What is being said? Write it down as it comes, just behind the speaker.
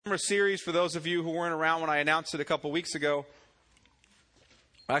Summer series, for those of you who weren't around when I announced it a couple weeks ago,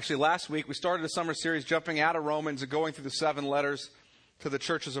 actually last week, we started a summer series jumping out of Romans and going through the 7 letters to the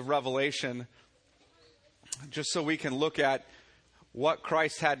churches of Revelation, just so we can look at what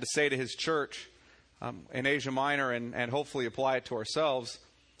Christ had to say to his church in Asia Minor and hopefully apply it to ourselves.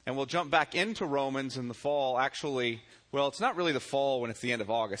 And we'll jump back into Romans in the fall. Actually, well, it's not really the fall when it's the end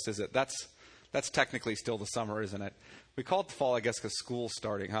of August, is it? That's technically still the summer, isn't it? We call it the fall, I guess, because school's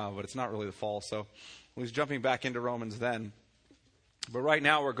starting, but it's not really the fall. So we was jumping back into Romans then. But right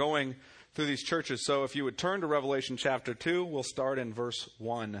now we're going through these churches. So if you would turn to Revelation chapter 2, we'll start in verse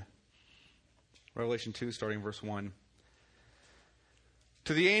 1. Revelation 2, starting verse 1.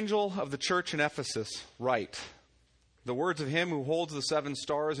 To the angel of the church in Ephesus, write, the words of him who holds the 7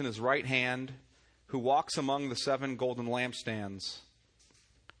 stars in his right hand, who walks among the 7 golden lampstands.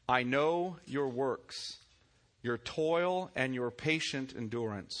 I know your works, your toil and your patient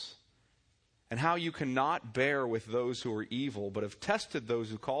endurance, and how you cannot bear with those who are evil, but have tested those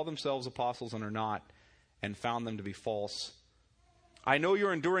who call themselves apostles and are not, and found them to be false. I know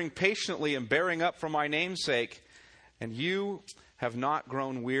you're enduring patiently and bearing up for my name's sake, and you have not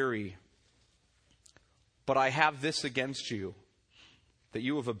grown weary. But I have this against you, that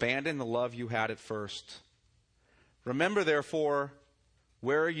you have abandoned the love you had at first. Remember, therefore,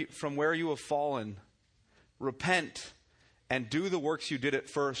 from where you have fallen, repent and do the works you did at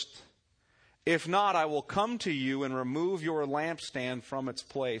first. If not, I will come to you and remove your lampstand from its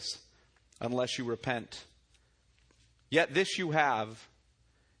place, unless you repent. Yet this you have: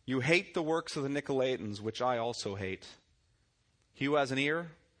 you hate the works of the Nicolaitans, which I also hate. He who has an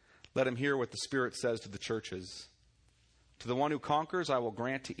ear, let him hear what the Spirit says to the churches. To the one who conquers, I will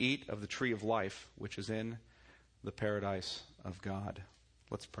grant to eat of the tree of life, which is in the paradise of God.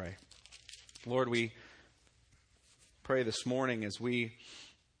 Let's pray. Lord, we pray this morning as we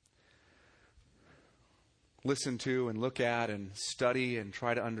listen to and look at and study and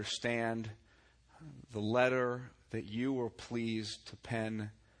try to understand the letter that you were pleased to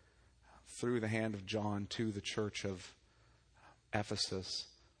pen through the hand of John to the church of Ephesus.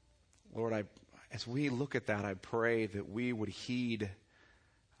 Lord, as we look at that, I pray that we would heed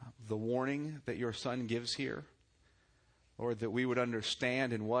the warning that your Son gives here. Lord, that we would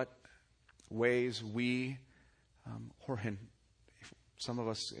understand in what ways we, or in some of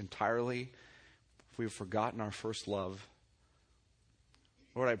us entirely, if we've forgotten our first love.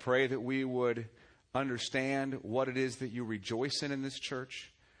 Lord, I pray that we would understand what it is that you rejoice in this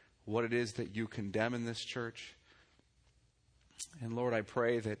church, what it is that you condemn in this church. And Lord, I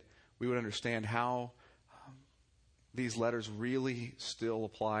pray that we would understand how these letters really still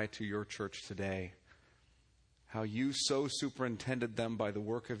apply to your church today. How you so superintended them by the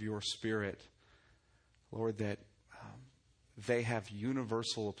work of your Spirit, Lord, that they have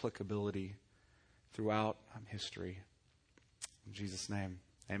universal applicability throughout history. In Jesus' name,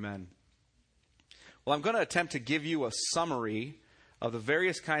 amen. Well, I'm going to attempt to give you a summary of the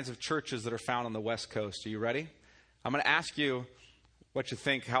various kinds of churches that are found on the West Coast. Are you ready? I'm going to ask you what you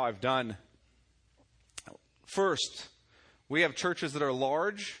think, how I've done. First, we have churches that are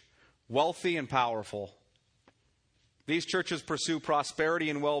large, wealthy, and powerful. These churches pursue prosperity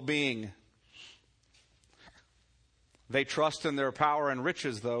and well-being. They trust in their power and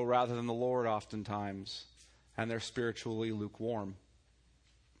riches, though, rather than the Lord oftentimes, and they're spiritually lukewarm.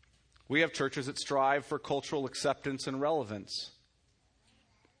 We have churches that strive for cultural acceptance and relevance.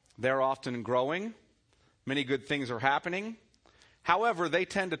 They're often growing. Many good things are happening. However, they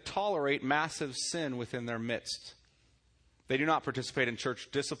tend to tolerate massive sin within their midst. They do not participate in church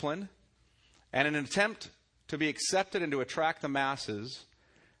discipline, and in an attempt to be accepted and to attract the masses,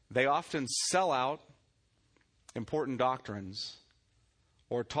 they often sell out important doctrines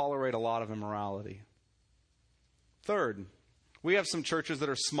or tolerate a lot of immorality. Third, we have some churches that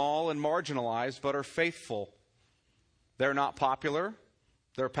are small and marginalized but are faithful. They're not popular.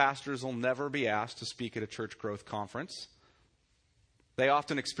 Their pastors will never be asked to speak at a church growth conference. They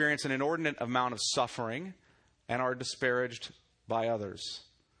often experience an inordinate amount of suffering and are disparaged by others.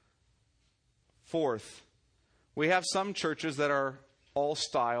 Fourth, we have some churches that are all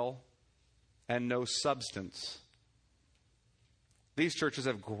style and no substance. These churches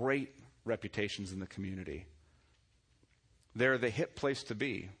have great reputations in the community. They're the hip place to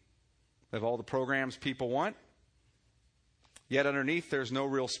be. They have all the programs people want, yet underneath there's no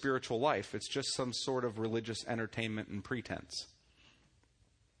real spiritual life. It's just some sort of religious entertainment and pretense.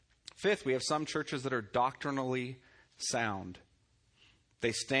 Fifth, we have some churches that are doctrinally sound.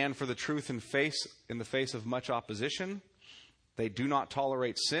 They stand for the truth in the face of much opposition. They do not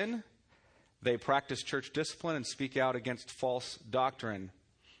tolerate sin. They practice church discipline and speak out against false doctrine.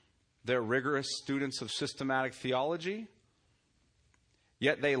 They're rigorous students of systematic theology,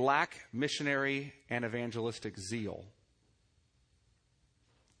 yet they lack missionary and evangelistic zeal.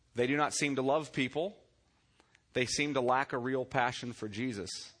 They do not seem to love people. They seem to lack a real passion for Jesus.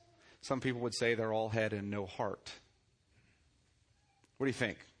 Some people would say they're all head and no heart. What do you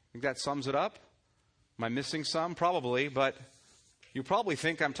think? Think that sums it up? Am I missing some? Probably, but you probably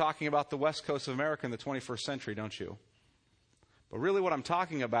think I'm talking about the west coast of America in the 21st century, don't you? But really what I'm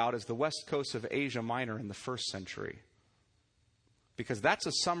talking about is the west coast of Asia Minor in the first century. Because that's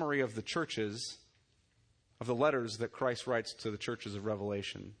a summary of the churches, of the letters that Christ writes to the churches of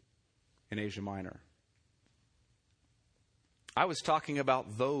Revelation in Asia Minor. I was talking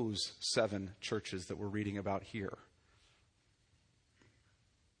about those 7 churches that we're reading about here.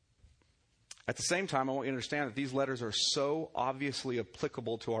 At the same time, I want you to understand that these letters are so obviously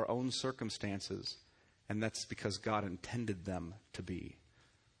applicable to our own circumstances, and that's because God intended them to be.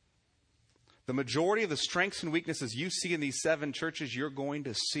 The majority of the strengths and weaknesses you see in these 7 churches, you're going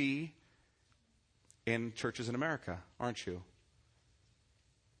to see in churches in America, aren't you?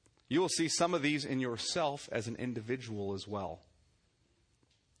 You will see some of these in yourself as an individual as well.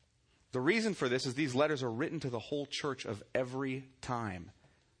 The reason for this is these letters are written to the whole church of every time.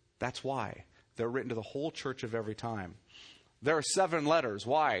 That's why. They're written to the whole church of every time. There are 7 letters.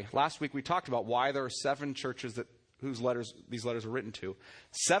 Why? Last week we talked about why there are 7 churches whose letters these letters are written to.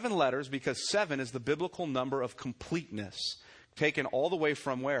 7 letters because 7 is the biblical number of completeness, taken all the way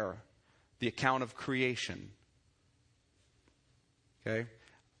from where? The account of creation. Okay?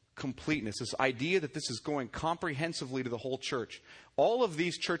 Completeness. This idea that this is going comprehensively to the whole church. All of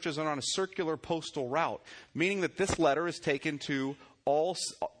these churches are on a circular postal route, meaning that this letter is taken to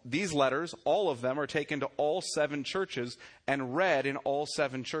these letters, all of them are taken to all 7 churches and read in all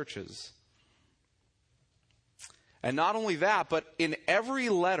 7 churches. And not only that, but in every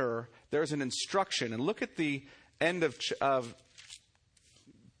letter, there's an instruction. And look at the end of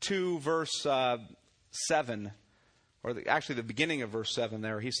 2 verse 7, or actually the beginning of verse 7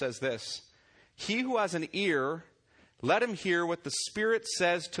 there. He says this, "He who has an ear, let him hear what the Spirit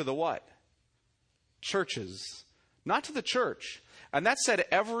says to the what? Churches." Not to the church. And that said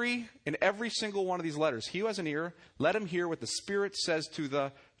in every single one of these letters. He who has an ear, let him hear what the Spirit says to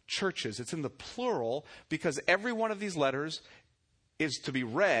the churches. It's in the plural because every one of these letters is to be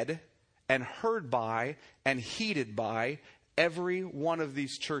read and heard by and heeded by every one of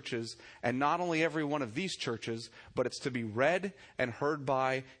these churches. And not only every one of these churches, but it's to be read and heard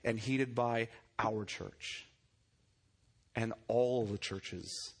by and heeded by our church. And all the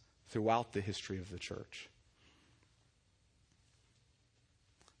churches throughout the history of the church.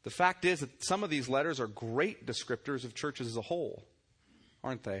 The fact is that some of these letters are great descriptors of churches as a whole,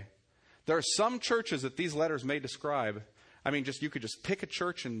 aren't they? There are some churches that these letters may describe. I mean, you could just pick a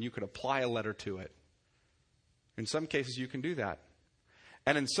church and you could apply a letter to it. In some cases, you can do that.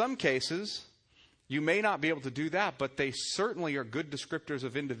 And in some cases, you may not be able to do that, but they certainly are good descriptors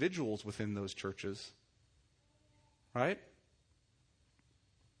of individuals within those churches. Right?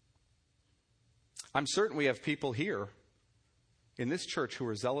 I'm certain we have people here in this church who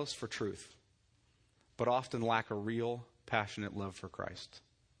are zealous for truth, but often lack a real, passionate love for Christ.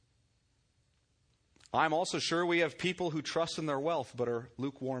 I'm also sure we have people who trust in their wealth, but are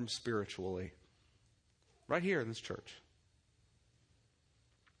lukewarm spiritually. Right here in this church.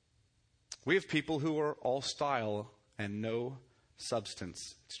 We have people who are all style and no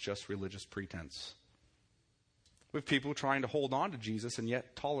substance. It's just religious pretense. We have people trying to hold on to Jesus and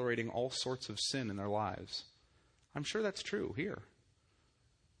yet tolerating all sorts of sin in their lives. I'm sure that's true here.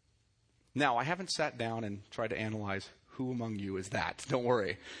 Now, I haven't sat down and tried to analyze who among you is that. Don't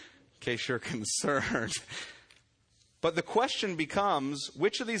worry, in case you're concerned. But the question becomes,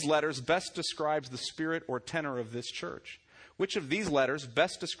 which of these letters best describes the spirit or tenor of this church? Which of these letters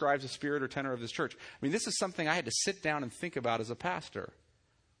best describes the spirit or tenor of this church? I mean, this is something I had to sit down and think about as a pastor.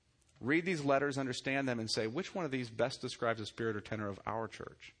 Read these letters, understand them, and say, which one of these best describes the spirit or tenor of our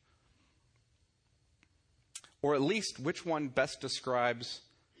church? Or at least, which one best describes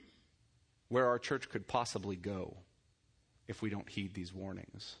where our church could possibly go if we don't heed these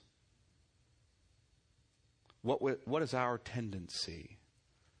warnings? What is our tendency?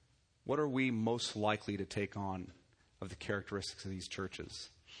 What are we most likely to take on of the characteristics of these churches?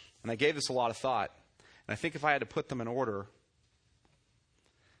 And I gave this a lot of thought. And I think if I had to put them in order,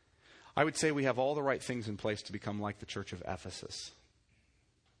 I would say we have all the right things in place to become like the church of Ephesus.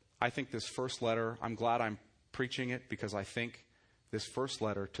 I think this first letter, I'm glad I'm preaching it because I think this first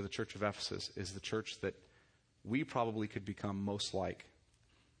letter to the church of Ephesus is the church that we probably could become most like.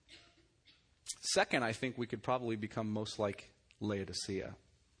 Second, I think we could probably become most like Laodicea.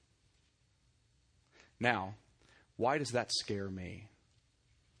 Now, why does that scare me?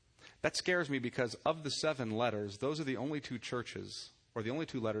 That scares me because of the 7 letters, those are the only 2 churches, or the only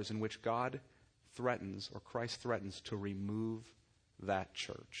 2 letters in which God threatens, or Christ threatens, to remove that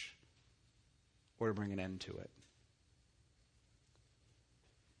church or to bring an end to it.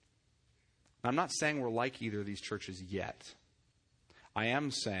 I'm not saying we're like either of these churches yet. I am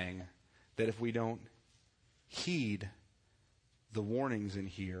saying that if we don't heed the warnings in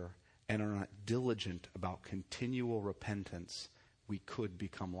here and are not diligent about continual repentance, we could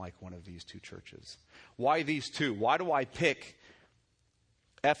become like one of these 2 churches. Why these 2? Why do I pick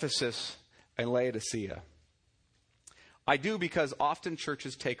Ephesus and Laodicea? I do because often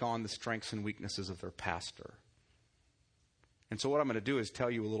churches take on the strengths and weaknesses of their pastor. And so what I'm going to do is tell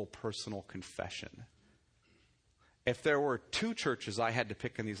you a little personal confession. If there were 2 churches I had to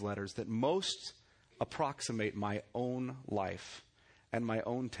pick in these letters that most approximate my own life and my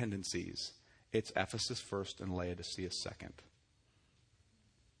own tendencies, it's Ephesus first and Laodicea second.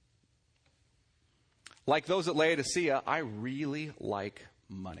 Like those at Laodicea, I really like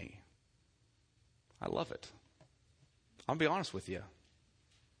money. I love it. I'll be honest with you.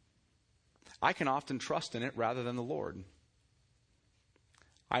 I can often trust in it rather than the Lord.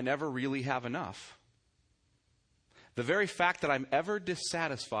 I never really have enough. The very fact that I'm ever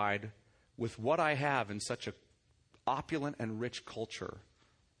dissatisfied with what I have in such an opulent and rich culture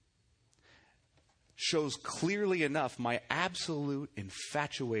shows clearly enough my absolute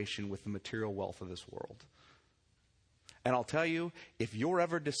infatuation with the material wealth of this world. And I'll tell you, if you're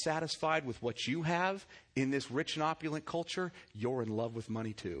ever dissatisfied with what you have in this rich and opulent culture, you're in love with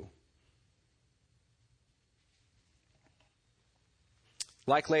money too.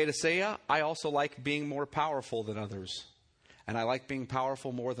 Like Laodicea, I also like being more powerful than others. And I like being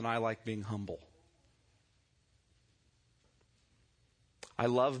powerful more than I like being humble. I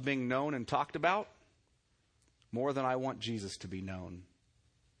love being known and talked about more than I want Jesus to be known.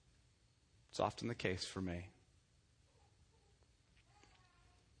 It's often the case for me.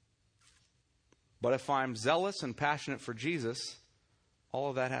 But if I'm zealous and passionate for Jesus, all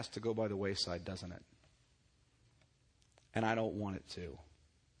of that has to go by the wayside, doesn't it? And I don't want it to.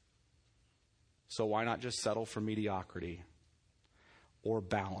 So why not just settle for mediocrity or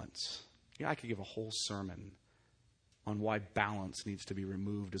balance? You know, I could give a whole sermon on why balance needs to be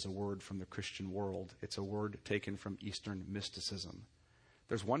removed as a word from the Christian world. It's a word taken from Eastern mysticism.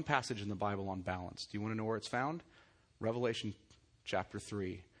 There's one passage in the Bible on balance. Do you want to know where it's found? Revelation chapter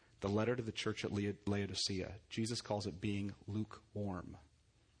 3, the letter to the church at Laodicea. Jesus calls it being lukewarm.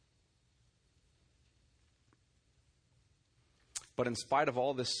 But in spite of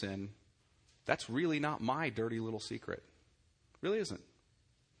all this sin, that's really not my dirty little secret. It really isn't.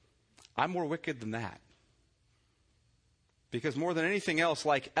 I'm more wicked than that. Because more than anything else,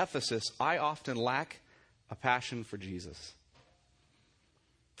 like Ephesus, I often lack a passion for Jesus.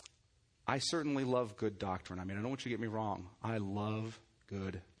 I certainly love good doctrine. I mean, I don't want you to get me wrong. I love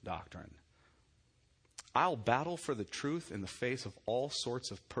good doctrine. I'll battle for the truth in the face of all sorts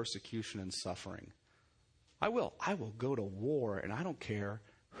of persecution and suffering. I will go to war, and I don't care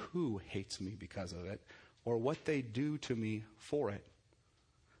who hates me because of it or what they do to me for it.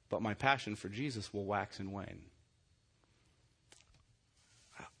 But my passion for Jesus will wax and wane.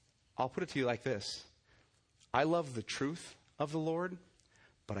 I'll put it to you like this. I love the truth of the Lord,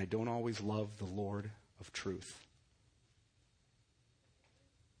 but I don't always love the Lord of truth.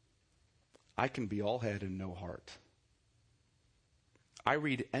 I can be all head and no heart. I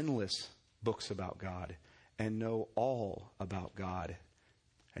read endless books about God and know all about God.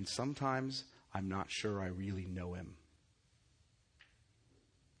 And sometimes I'm not sure I really know Him.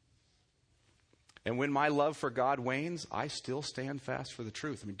 And when my love for God wanes, I still stand fast for the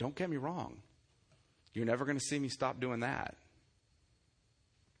truth. I mean, don't get me wrong. You're never going to see me stop doing that.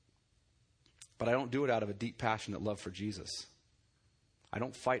 But I don't do it out of a deep, passionate love for Jesus. I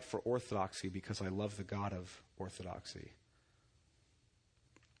don't fight for orthodoxy because I love the God of orthodoxy.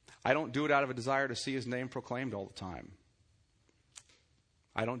 I don't do it out of a desire to see His name proclaimed all the time.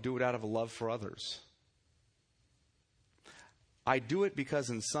 I don't do it out of a love for others. I do it because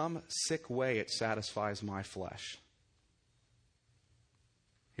in some sick way it satisfies my flesh.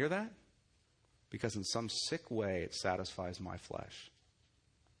 Hear that? Because in some sick way it satisfies my flesh.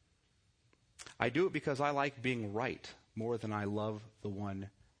 I do it because I like being right more than I love the one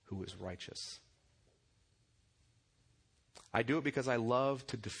who is righteous. I do it because I love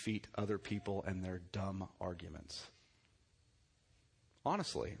to defeat other people and their dumb arguments.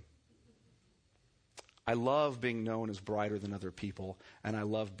 Honestly. I love being known as brighter than other people, and I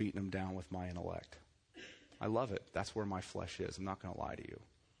love beating them down with my intellect. I love it. That's where my flesh is. I'm not going to lie to you.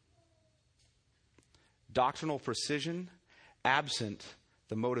 doctrinal precision, absent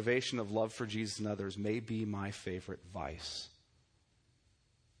the motivation of love for Jesus and others, may be my favorite vice.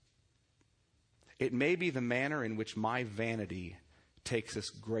 It may be the manner in which my vanity takes its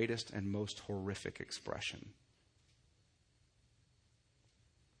greatest and most horrific expression.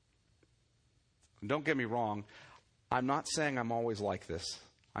 Don't get me wrong. I'm not saying I'm always like this.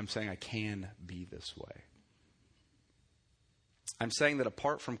 I'm saying I can be this way. I'm saying that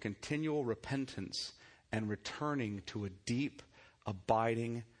apart from continual repentance and returning to a deep,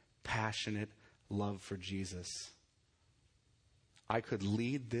 abiding, passionate love for Jesus, I could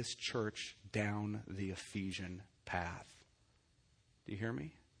lead this church down the Ephesian path. Do you hear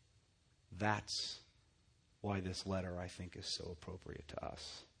me? That's why this letter, I think, is so appropriate to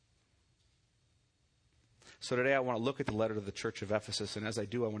us. So today I want to look at the letter to the church of Ephesus, and as I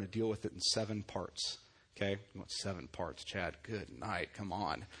do, I want to deal with it in 7 parts. Okay? You want 7 parts, Chad? Good night. Come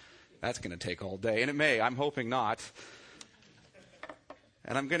on. That's going to take all day. And it may. I'm hoping not.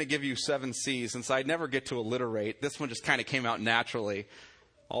 And I'm going to give you 7 C's. Since I never get to alliterate, this one just kind of came out naturally.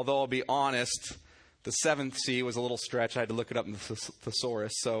 Although I'll be honest, the 7th C was a little stretch. I had to look it up in the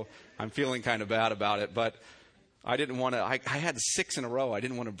thesaurus, so I'm feeling kind of bad about it. But I didn't want to. I had 6 in a row. I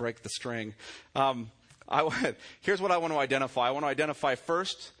didn't want to break the string. Here's what I want to identify. I want to identify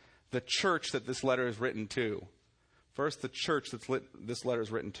first the church that this letter is written to. First, the church that this letter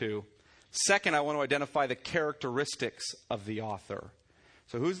is written to. Second, I want to identify the characteristics of the author.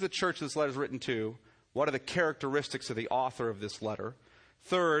 So who's the church this letter is written to? What are the characteristics of the author of this letter?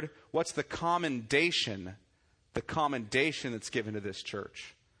 Third, what's the commendation that's given to this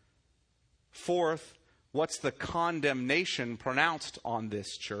church? Fourth, what's the condemnation pronounced on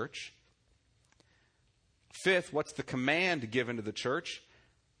this church? Fifth, what's the command given to the church?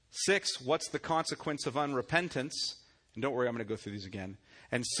 6, what's the consequence of unrepentance? And don't worry, I'm going to go through these again.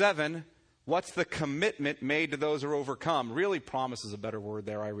 And 7, what's the commitment made to those who are overcome? Really, promise is a better word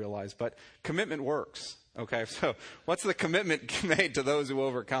there, I realize, but commitment works. Okay, so what's the commitment made to those who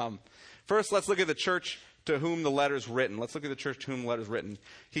overcome? First, let's look at the church to whom the letter's written. Let's look at the church to whom the letter's written.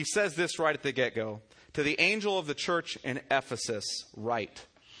 He says this right at the get-go. To the angel of the church in Ephesus, write.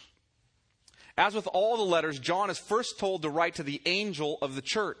 As with all the letters, John is first told to write to the angel of the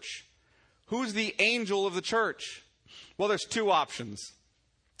church. Who's the angel of the church? Well, there's 2 options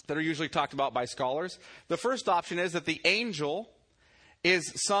that are usually talked about by scholars. The first option is that the angel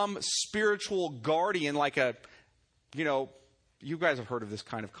is some spiritual guardian, like you guys have heard of this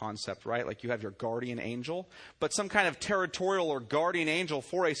kind of concept, right? Like you have your guardian angel, but some kind of territorial or guardian angel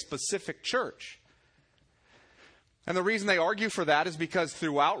for a specific church. And the reason they argue for that is because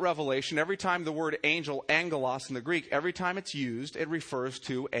throughout Revelation, every time the word angel, angelos in the Greek, every time it's used, it refers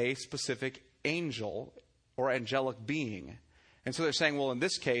to a specific angel or angelic being. And so they're saying, well, in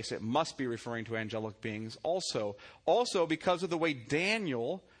this case, it must be referring to angelic beings also. Also, because of the way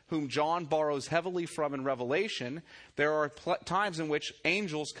Daniel, whom John borrows heavily from in Revelation, there are times in which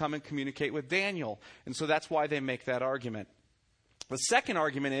angels come and communicate with Daniel. And so that's why they make that argument. The second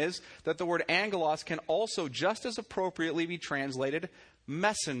argument is that the word angelos can also just as appropriately be translated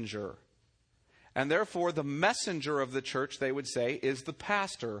messenger. And therefore, the messenger of the church, they would say, is the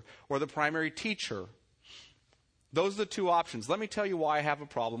pastor or the primary teacher. Those are the 2 options. Let me tell you why I have a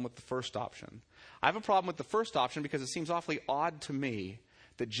problem with the first option. I have a problem with the first option because it seems awfully odd to me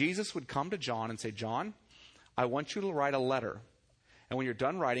that Jesus would come to John and say, John, I want you to write a letter. And when you're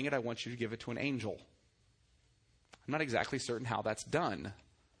done writing it, I want you to give it to an angel. I'm not exactly certain how that's done.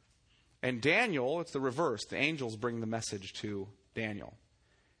 And Daniel, it's the reverse. The angels bring the message to Daniel.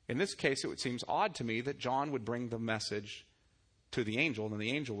 In this case, it seems odd to me that John would bring the message to the angel, and then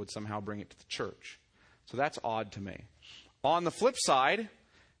the angel would somehow bring it to the church. So that's odd to me. On the flip side,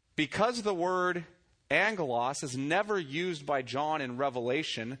 because the word angelos is never used by John in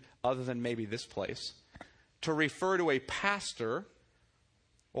Revelation, other than maybe this place, to refer to a pastor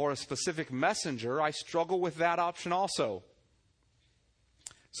or a specific messenger, I struggle with that option also.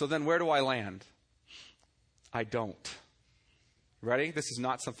 So then where do I land? I don't. Ready? This is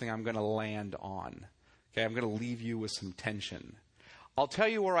not something I'm going to land on. Okay, I'm going to leave you with some tension. I'll tell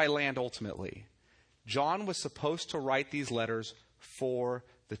you where I land ultimately. John was supposed to write these letters for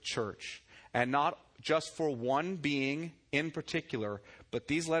the church, and not just for one being in particular, but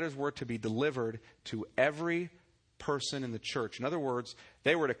these letters were to be delivered to every person in the church. In other words,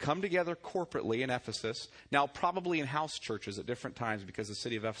 they were to come together corporately in Ephesus, now probably in house churches at different times, because the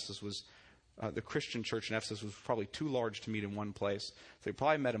city of Ephesus was, the Christian church in Ephesus was probably too large to meet in one place. So they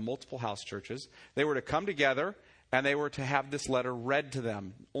probably met in multiple house churches. They were to come together, and they were to have this letter read to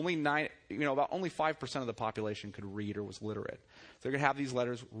them. Only 5% of the population could read or was literate. So they're going to have these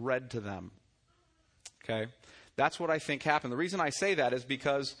letters read to them. Okay? That's what I think happened. The reason I say that is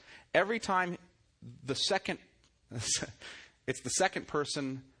because every time it's the second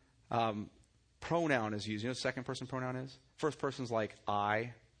person pronoun is used. You know what second person pronoun is? First person's like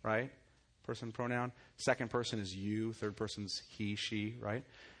I, right? Person pronoun. Second person is you. Third person's he, she, right?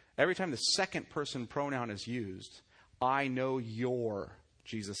 Every time the second person pronoun is used, I know your,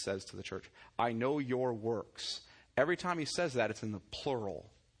 Jesus says to the church, I know your works. Every time he says that, it's in the plural.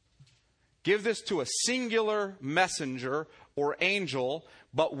 Give this to a singular messenger or angel,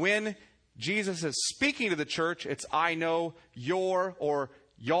 but when Jesus is speaking to the church, it's I know your or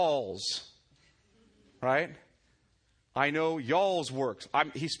y'all's. Right? I know y'all's works.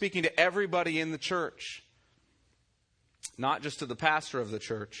 He's speaking to everybody in the church, not just to the pastor of the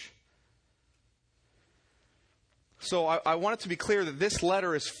church. So I want it to be clear that this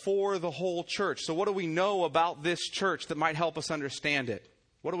letter is for the whole church. So what do we know about this church that might help us understand it?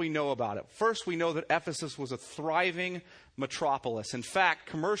 What do we know about it? First, we know that Ephesus was a thriving metropolis. In fact,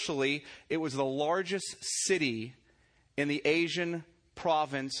 commercially, it was the largest city in the Asian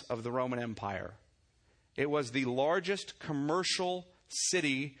province of the Roman Empire. It was the largest commercial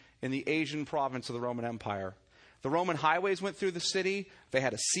city in the Asian province of the Roman Empire. The Roman highways went through the city. They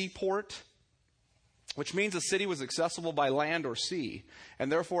had a seaport, which means the city was accessible by land or sea,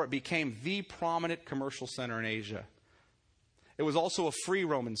 and therefore it became the prominent commercial center in Asia. It was also a free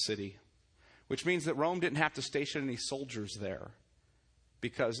Roman city, which means that Rome didn't have to station any soldiers there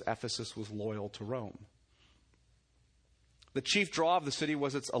because Ephesus was loyal to Rome. The chief draw of the city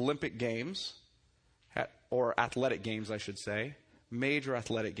was its Olympic Games, or athletic games, I should say. Major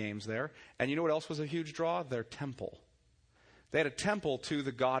athletic games there. And you know what else was a huge draw? Their temple. They had a temple to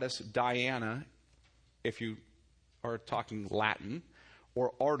the goddess Diana, if you are talking Latin,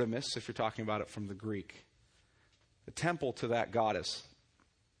 or Artemis, if you're talking about it from the Greek. The temple to that goddess.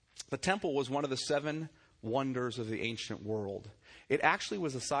 The temple was one of the 7 wonders of the ancient world. It actually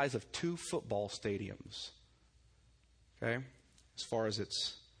was the size of 2 football stadiums. Okay? As far as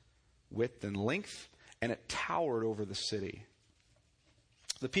its width and length. And it towered over the city.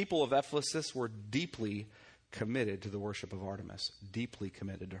 The people of Ephesus were deeply committed to the worship of Artemis. Deeply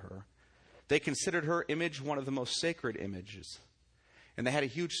committed to her. They considered her image one of the most sacred images. And they had a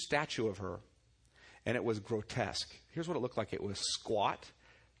huge statue of her. And it was grotesque. Here's what it looked like. It was squat,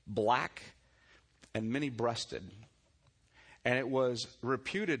 black, and many-breasted. And it was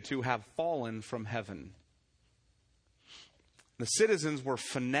reputed to have fallen from heaven. The citizens were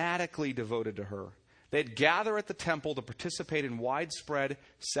fanatically devoted to her. They'd gather at the temple to participate in widespread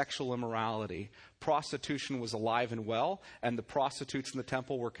sexual immorality. Prostitution was alive and well, and the prostitutes in the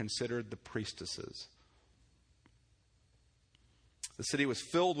temple were considered the priestesses. The city was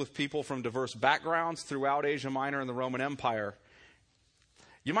filled with people from diverse backgrounds throughout Asia Minor and the Roman Empire.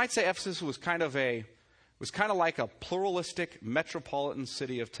 You might say Ephesus was kind of like a pluralistic metropolitan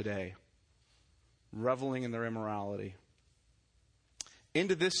city of today, reveling in their immorality.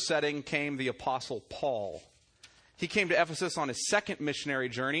 Into this setting came the Apostle Paul. He came to Ephesus on his second missionary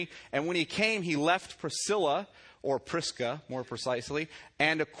journey, and when he came, he left Priscilla, or Prisca, more precisely,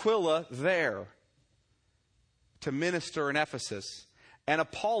 and Aquila there to minister in Ephesus. And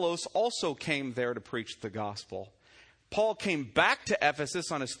Apollos also came there to preach the gospel. Paul came back to Ephesus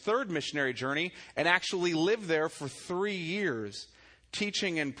on his third missionary journey and actually lived there for 3 years,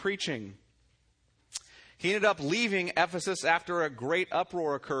 teaching and preaching. He ended up leaving Ephesus after a great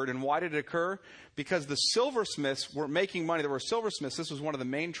uproar occurred. And why did it occur? Because the silversmiths were making money. There were silversmiths. This was one of the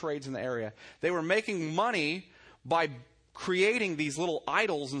main trades in the area. They were making money by creating these little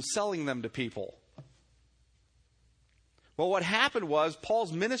idols and selling them to people. Well, what happened was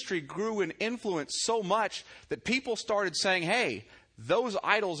Paul's ministry grew in influence so much that people started saying, hey, those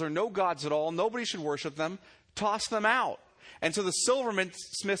idols are no gods at all. Nobody should worship them. Toss them out. And so the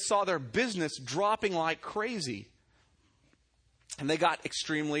silversmiths saw their business dropping like crazy. And they got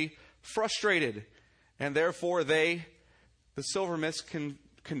extremely frustrated. And therefore the silversmiths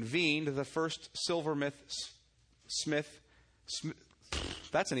convened the first silversmith,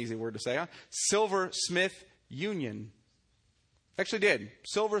 that's an easy word to say, huh? Silversmith Union. Actually did.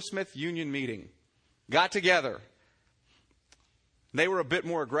 Silversmith Union meeting. Got together. They were a bit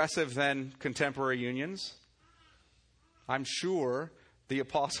more aggressive than contemporary unions. I'm sure the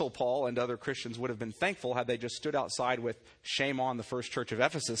Apostle Paul and other Christians would have been thankful had they just stood outside with "Shame on the First Church of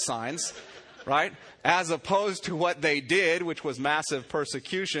Ephesus" signs, right? As opposed to what they did, which was massive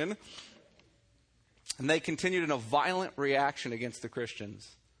persecution. And they continued in a violent reaction against the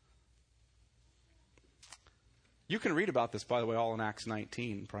Christians. You can read about this, by the way, all in Acts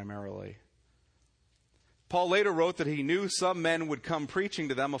 19 primarily. Paul later wrote that he knew some men would come preaching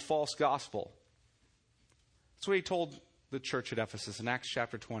to them a false gospel. That's what he told the church at Ephesus in Acts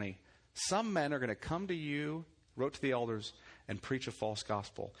chapter 20. Some men are going to come to you, wrote to the elders, and preach a false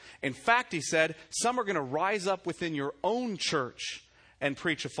gospel. In fact, he said, some are going to rise up within your own church and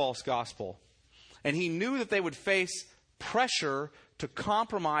preach a false gospel. And he knew that they would face pressure to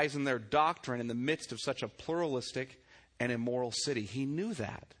compromise in their doctrine in the midst of such a pluralistic and immoral city. He knew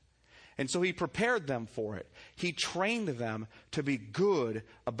that. And so he prepared them for it. He trained them to be good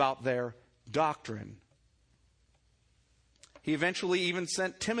about their doctrine. He eventually even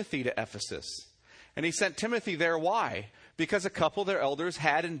sent Timothy to Ephesus. And he sent Timothy there. Why? Because a couple of their elders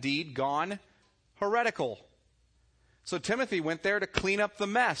had indeed gone heretical. So Timothy went there to clean up the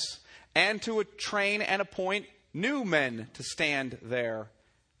mess and to train and appoint new men to stand there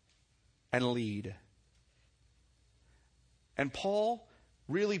and lead. And Paul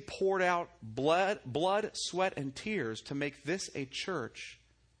really poured out blood, sweat, and tears to make this a church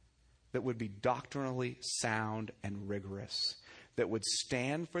that would be doctrinally sound and rigorous, that would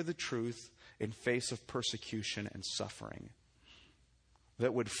stand for the truth in face of persecution and suffering,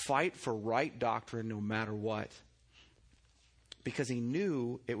 that would fight for right doctrine no matter what, because he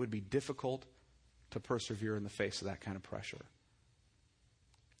knew it would be difficult to persevere in the face of that kind of pressure.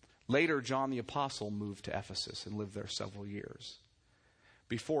 Later, John the Apostle moved to Ephesus and lived there several years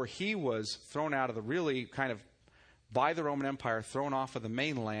before he was thrown out of the really kind of by the Roman Empire, thrown off of the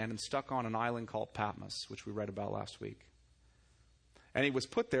mainland and stuck on an island called Patmos, which we read about last week. And he was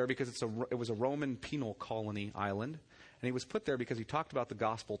put there because it was a Roman penal colony island. And he was put there because he talked about the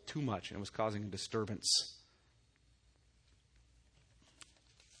gospel too much and it was causing a disturbance.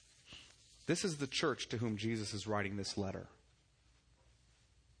 This is the church to whom Jesus is writing this letter.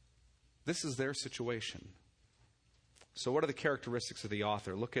 This is their situation. So what are the characteristics of the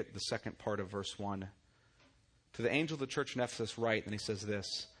author? Look at the second part of verse 1. To the angel of the church in Ephesus write, and he says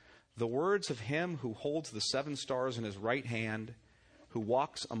this, the words of him who holds the 7 stars in his right hand, who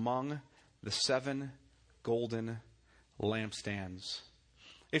walks among the 7 golden lampstands.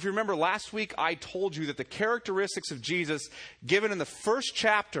 If you remember last week, I told you that the characteristics of Jesus given in the first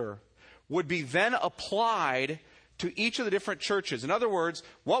chapter would be then applied to each of the different churches. In other words,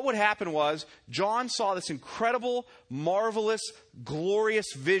 what would happen was John saw this incredible, marvelous,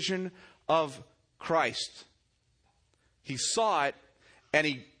 glorious vision of Christ. He saw it and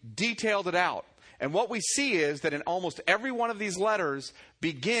he detailed it out. And what we see is that in almost every one of these letters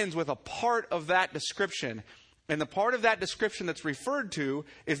begins with a part of that description. And the part of that description that's referred to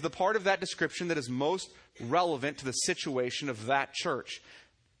is the part of that description that is most relevant to the situation of that church.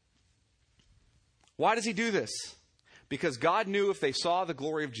 Why does he do this? Because God knew if they saw the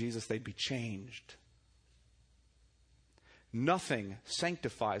glory of Jesus, they'd be changed. Nothing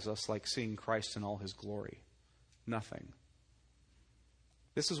sanctifies us like seeing Christ in all his glory. Nothing.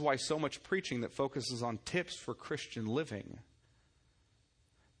 This is why so much preaching that focuses on tips for Christian living,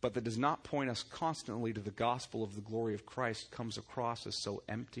 but that does not point us constantly to the gospel of the glory of Christ, comes across as so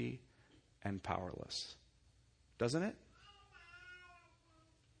empty and powerless. Doesn't it?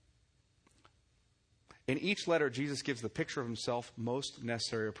 In each letter, Jesus gives the picture of himself most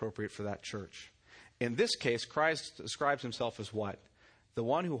necessary or appropriate for that church. In this case, Christ describes himself as what? The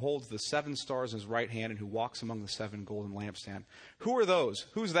one who holds the 7 stars in his right hand and who walks among the 7 golden lampstands. Who are those?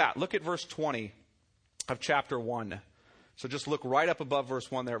 Who's that? Look at verse 20 of chapter 1. So just look right up above verse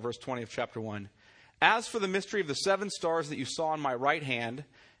 1 there, verse 20 of chapter 1. As for the mystery of the 7 stars that you saw in my right hand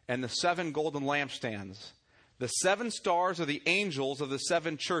and the 7 golden lampstands, the 7 stars are the angels of the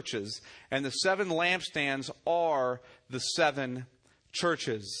 7 churches, and the 7 lampstands are the 7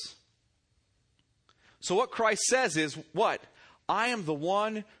 churches. So what Christ says is what? I am the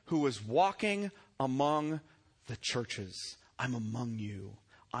one who is walking among the churches. I'm among you.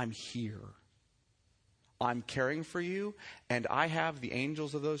 I'm here. I'm caring for you, and I have the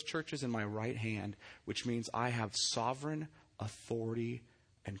angels of those churches in my right hand, which means I have sovereign authority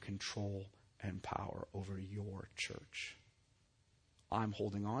and control and power over your church. I'm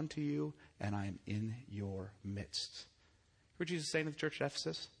holding on to you, and I am in your midst. Heard Jesus saying to the church of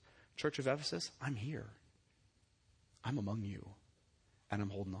Ephesus? Church of Ephesus, I'm here. I'm among you, and I'm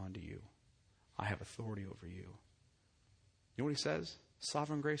holding on to you. I have authority over you. You know what he says?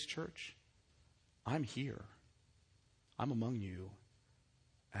 Sovereign Grace Church, I'm here. I'm among you,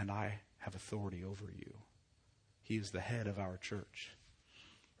 and I have authority over you. He is the head of our church.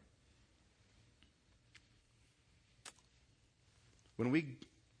 When we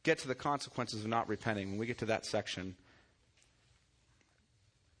get to the consequences of not repenting, when we get to that section,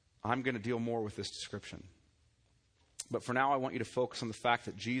 I'm going to deal more with this description. But for now, I want you to focus on the fact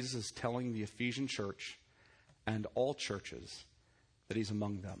that Jesus is telling the Ephesian church and all churches that he's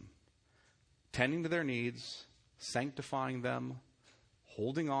among them, tending to their needs, sanctifying them,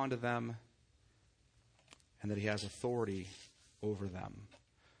 holding on to them, and that he has authority over them.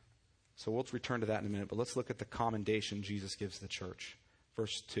 So we'll return to that in a minute, but let's look at the commendation Jesus gives the church.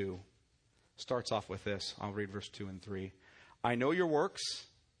 Verse 2 starts off with this. I'll read verse 2 and 3. I know your works,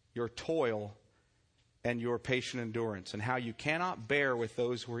 your toil, and your patient endurance, and how you cannot bear with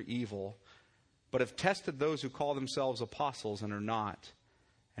those who are evil, but have tested those who call themselves apostles and are not,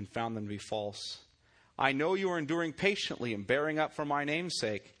 and found them to be false. I know you are enduring patiently and bearing up for my name's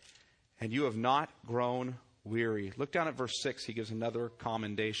sake, and you have not grown weary. Look down at verse 6. He gives another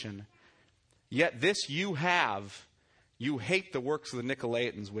commendation. Yet this you have, you hate the works of the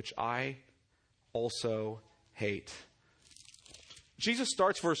Nicolaitans, which I also hate. Jesus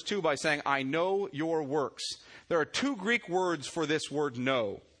starts verse 2 by saying, I know your works. There are two Greek words for this word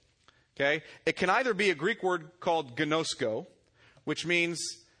know. Okay? It can either be a Greek word called gnosko, which means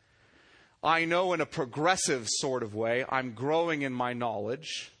I know in a progressive sort of way. I'm growing in my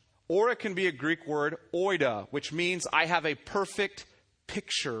knowledge. Or it can be a Greek word oida, which means I have a perfect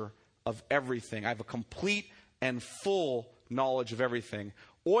picture of everything. I have a complete and full knowledge of everything.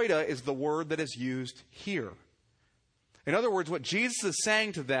 Oida is the word that is used here. In other words, what Jesus is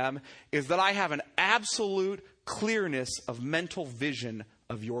saying to them is that I have an absolute clearness of mental vision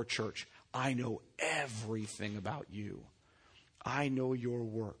of your church. I know everything about you. I know your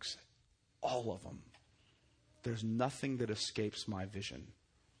works, all of them. There's nothing that escapes my vision.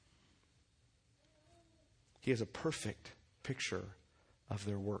 He has a perfect picture of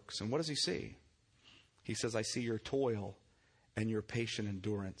their works. And what does he see? He says, I see your toil and your patient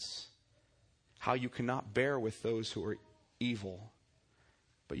endurance, how you cannot bear with those who are evil,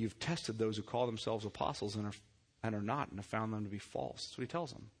 but you've tested those who call themselves apostles and are not, and have found them to be false. That's what he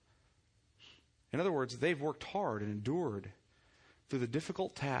tells them. In other words, they've worked hard and endured through the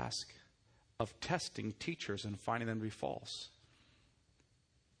difficult task of testing teachers and finding them to be false.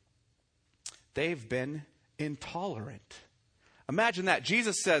 They've been intolerant. Imagine that.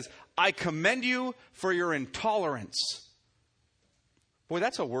 Jesus says, I commend you for your intolerance. Boy,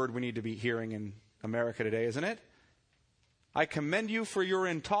 that's a word we need to be hearing in America today, isn't it? I commend you for your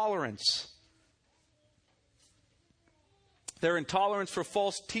intolerance. Their intolerance for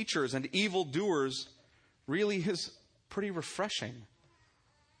false teachers and evildoers really is pretty refreshing.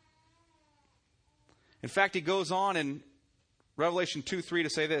 In fact, he goes on in Revelation 2:3 to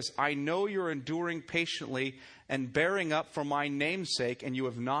say this, I know you're enduring patiently and bearing up for my name's sake, and you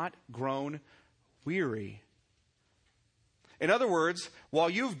have not grown weary. In other words, while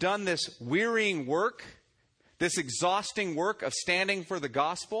you've done this wearying work, this exhausting work of standing for the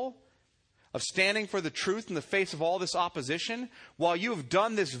gospel, of standing for the truth in the face of all this opposition, while you have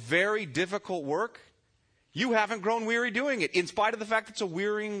done this very difficult work, you haven't grown weary doing it, in spite of the fact it's a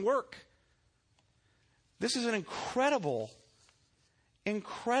wearying work. This is an incredible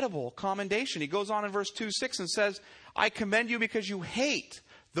commendation. He goes on in verse 2:6 and says, I commend you because you hate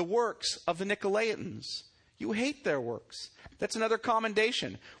the works of the Nicolaitans. You hate their works. That's another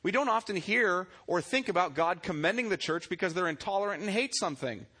commendation. We don't often hear or think about God commending the church because they're intolerant and hate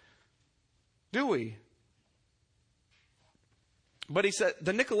something, do we? But he said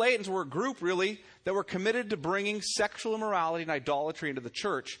the Nicolaitans were a group, really, that were committed to bringing sexual immorality and idolatry into the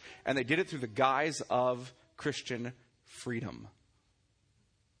church, and they did it through the guise of Christian freedom.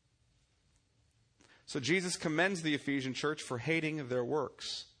 So Jesus commends the Ephesian church for hating their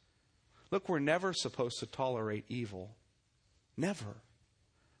works. Look, we're never supposed to tolerate evil. Never.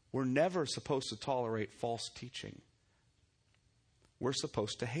 We're never supposed to tolerate false teaching. We're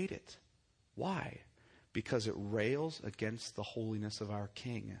supposed to hate it. Why? Because it rails against the holiness of our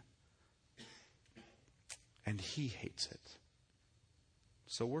King. And he hates it.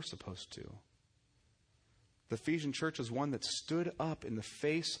 So we're supposed to. The Ephesian church is one that stood up in the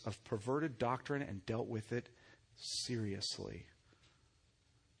face of perverted doctrine and dealt with it seriously.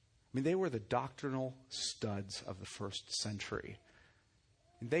 I mean, they were the doctrinal studs of the first century.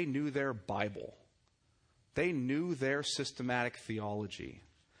 They knew their Bible. They knew their systematic theology.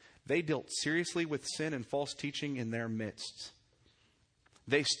 They dealt seriously with sin and false teaching in their midst.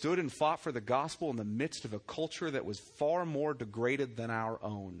 They stood and fought for the gospel in the midst of a culture that was far more degraded than our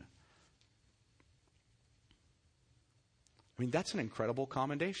own. I mean, that's an incredible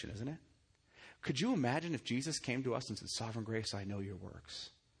commendation, isn't it? Could you imagine if Jesus came to us and said, Sovereign grace, I know your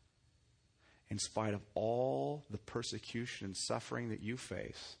works. In spite of all the persecution and suffering that you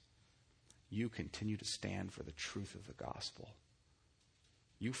face, you continue to stand for the truth of the gospel.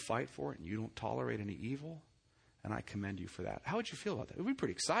 You fight for it and you don't tolerate any evil, and I commend you for that. How would you feel about that? We'd be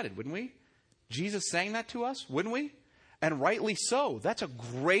pretty excited, wouldn't we? Jesus saying that to us, wouldn't we? And rightly so. That's a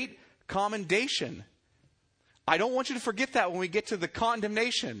great commendation. I don't want you to forget that when we get to the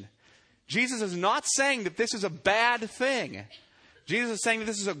condemnation. Jesus is not saying that this is a bad thing. Jesus is saying that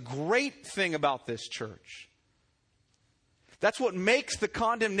this is a great thing about this church. That's what makes the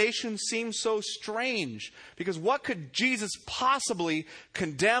condemnation seem so strange. Because what could Jesus possibly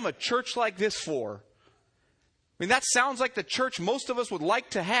condemn a church like this for? I mean, that sounds like the church most of us would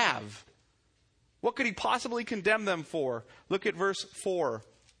like to have. What could he possibly condemn them for? Look at verse 4.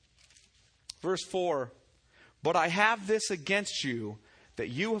 Verse 4. But I have this against you, that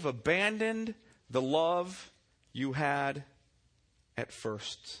you have abandoned the love you had at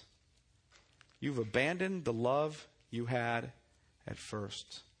first. You've abandoned the love you had at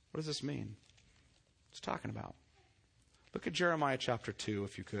first. What does this mean? What's it talking about? Look at Jeremiah chapter 2,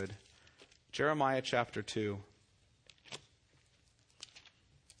 if you could. Jeremiah chapter 2.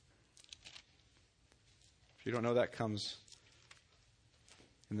 If you don't know, that comes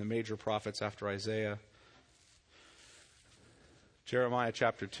in the major prophets after Isaiah. Jeremiah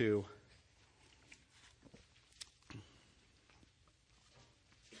chapter 2.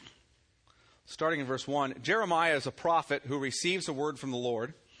 Starting in verse 1, Jeremiah is a prophet who receives a word from the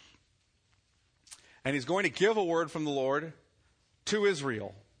Lord. And he's going to give a word from the Lord to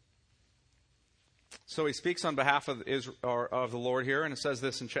Israel. So he speaks on behalf of the Lord here, and it says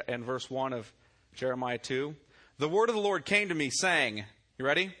this in verse 1 of Jeremiah 2. The word of the Lord came to me, saying, you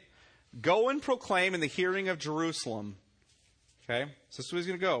ready? Go and proclaim in the hearing of Jerusalem. Okay, so this is where he's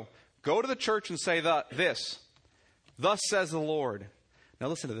going to go. Go to the church and say this. Thus says the Lord. Now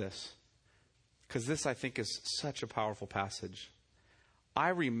listen to this, because this, I think, is such a powerful passage. I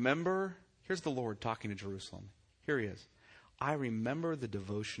remember, here's the Lord talking to Jerusalem. Here he is. I remember the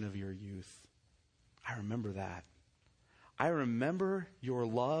devotion of your youth. I remember that. I remember your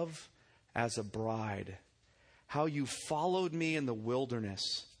love as a bride, how you followed me in the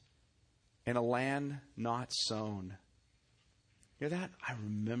wilderness, in a land not sown. Hear that? I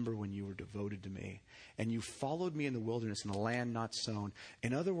remember when you were devoted to me, and you followed me in the wilderness in a land not sown.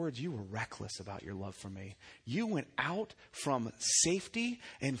 In other words, you were reckless about your love for me. You went out from safety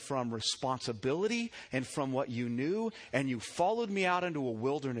and from responsibility and from what you knew, and you followed me out into a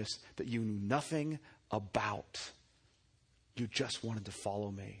wilderness that you knew nothing about. You just wanted to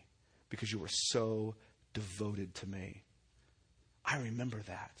follow me because you were so devoted to me. I remember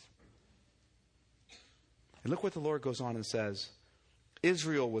that. And look what the Lord goes on and says.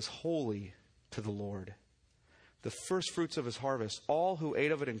 Israel was holy to the Lord, the first fruits of his harvest. All who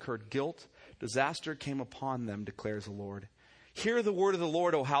ate of it incurred guilt. Disaster came upon them, declares the Lord. Hear the word of the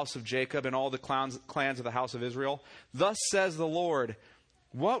Lord, O house of Jacob, and all the clans of the house of Israel. Thus says the Lord,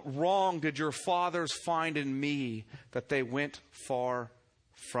 what wrong did your fathers find in me that they went far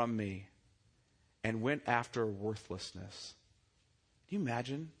from me and went after worthlessness? Can you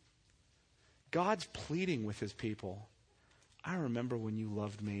imagine? God's pleading with his people. I remember when you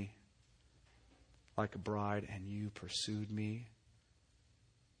loved me like a bride and you pursued me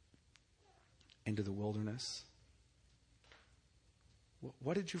into the wilderness.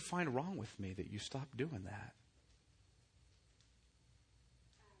 What did you find wrong with me that you stopped doing that?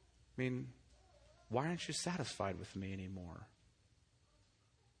 I mean, why aren't you satisfied with me anymore?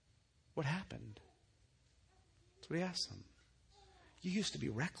 What happened? That's what he asked them. You used to be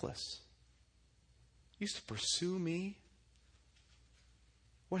reckless. You used to pursue me.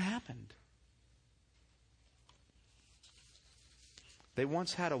 What happened? They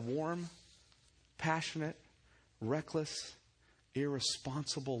once had a warm, passionate, reckless,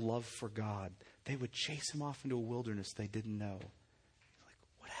 irresponsible love for God. They would chase him off into a wilderness they didn't know. Like,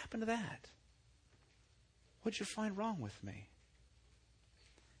 what happened to that? What'd you find wrong with me?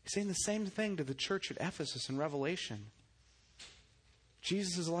 He's saying the same thing to the church at Ephesus in Revelation.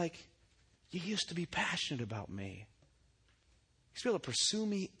 Jesus is like, you used to be passionate about me. You used to be able to pursue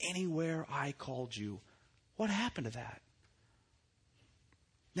me anywhere I called you. What happened to that?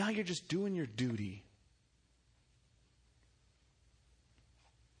 Now you're just doing your duty.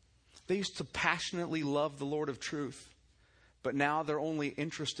 They used to passionately love the Lord of truth, but now they're only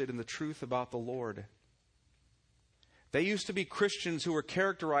interested in the truth about the Lord. They used to be Christians who were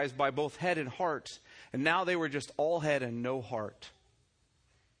characterized by both head and heart, and now they were just all head and no heart.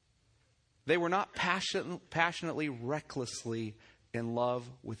 They were not passionately, recklessly in love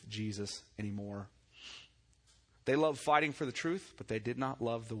with Jesus anymore. They loved fighting for the truth, but they did not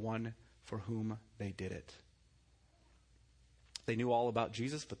love the one for whom they did it. They knew all about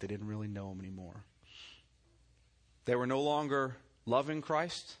Jesus, but they didn't really know him anymore. They were no longer loving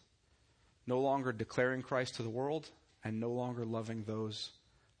Christ, no longer declaring Christ to the world, and no longer loving those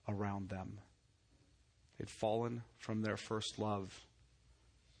around them. They'd fallen from their first love.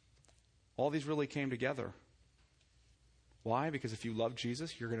 All these really came together Why? Because if you love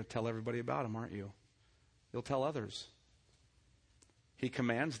Jesus, you're going to tell everybody about him, aren't you? You'll tell others. He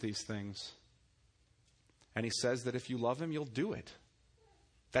commands these things. And he says that if you love him, you'll do it.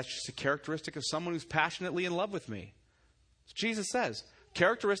 That's just a characteristic of someone who's passionately in love with me. Jesus says,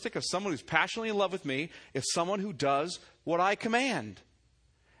 characteristic of someone who's passionately in love with me is someone who does what I command.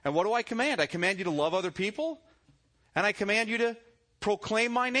 And what do I command? I command you to love other people, and I command you to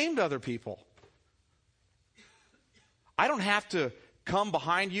proclaim my name to other people. I don't have to come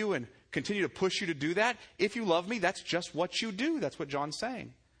behind you and continue to push you to do that. If you love me, that's just what you do. That's what John's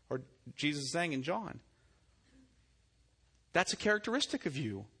saying, or Jesus is saying in John. That's a characteristic of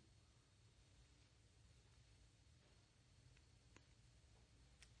you.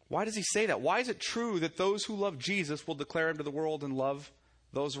 Why does he say that? Why is it true that those who love Jesus will declare him to the world and love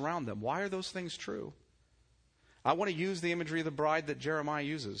those around them? Why are those things true? I want to use the imagery of the bride that Jeremiah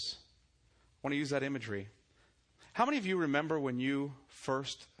uses. I want to use that imagery. How many of you remember when you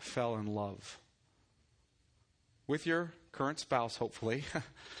first fell in love? With your current spouse, hopefully.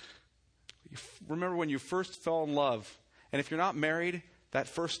 You remember when you first fell in love. And if you're not married, that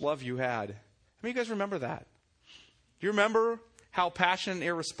first love you had. How many of you guys remember that? Do you remember how passionate and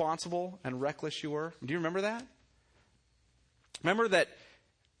irresponsible and reckless you were? Do you remember that? Remember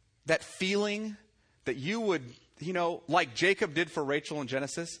that feeling that you would, like Jacob did for Rachel in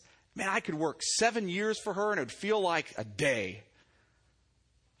Genesis? Man, I could work 7 years for her and it would feel like a day.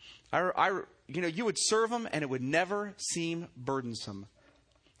 You would serve him and it would never seem burdensome.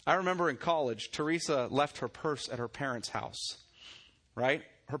 I remember in college, Teresa left her purse at her parents' house, right?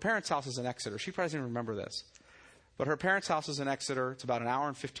 Her parents' house is in Exeter. She probably doesn't even remember this. But her parents' house is in Exeter. It's about an hour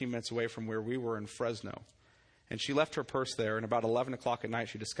and 15 minutes away from where we were in Fresno. And she left her purse there, and about 11 o'clock at night,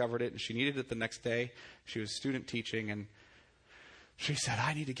 she discovered it, and she needed it the next day. She was student teaching, and she said,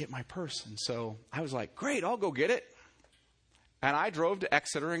 I need to get my purse. And so I was like, great, I'll go get it. And I drove to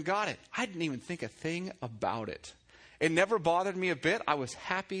Exeter and got it. I didn't even think a thing about it. It never bothered me a bit. I was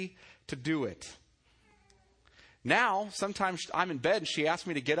happy to do it. Now, sometimes I'm in bed and she asks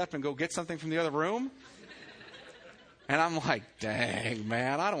me to get up and go get something from the other room. And I'm like, dang,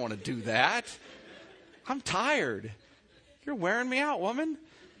 man, I don't want to do that. I'm tired. You're wearing me out, woman.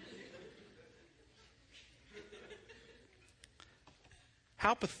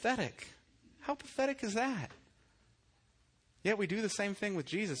 How pathetic. How pathetic is that? Yet we do the same thing with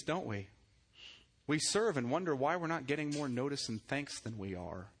Jesus, don't we? We serve and wonder why we're not getting more notice and thanks than we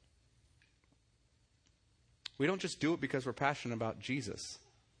are. We don't just do it because we're passionate about Jesus.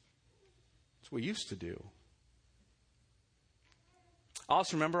 That's what we used to do. I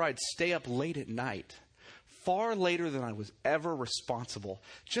also remember I'd stay up late at night, far later than I was ever responsible,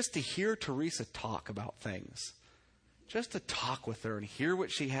 just to hear Teresa talk about things. Just to talk with her and hear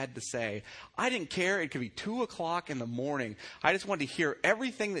what she had to say. I didn't care. It could be 2 o'clock in the morning. I just wanted to hear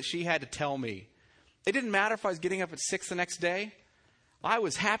everything that she had to tell me. It didn't matter if I was getting up at 6 the next day. I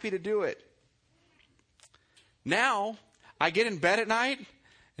was happy to do it. Now, I get in bed at night,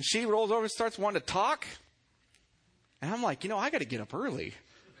 and she rolls over and starts wanting to talk. And I'm like, I got to get up early.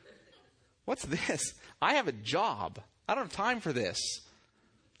 What's this? I have a job. I don't have time for this.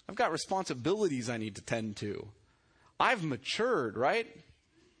 I've got responsibilities I need to tend to. I've matured, right?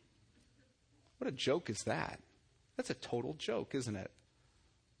 What a joke is that? That's a total joke, isn't it?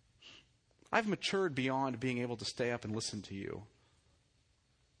 I've matured beyond being able to stay up and listen to you.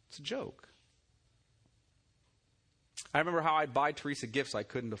 It's a joke. I remember how I'd buy Teresa gifts I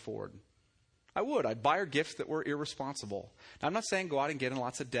couldn't afford. I would. I'd buy her gifts that were irresponsible. Now, I'm not saying go out and get in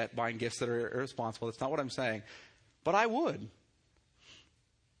lots of debt buying gifts that are irresponsible. That's not what I'm saying. But I would.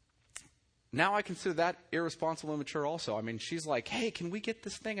 Now I consider that irresponsible and immature also. I mean, she's like, hey, can we get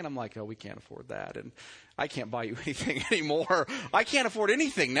this thing? And I'm like, oh, we can't afford that. And I can't buy you anything anymore. I can't afford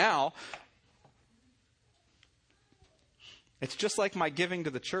anything now. It's just like my giving to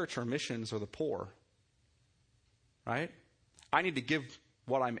the church or missions or the poor. Right? I need to give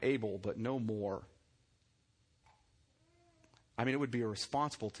what I'm able, but no more. I mean, it would be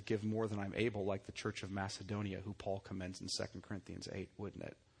irresponsible to give more than I'm able, like the Church of Macedonia, who Paul commends in 2 Corinthians 8, wouldn't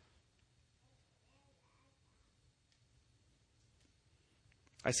it?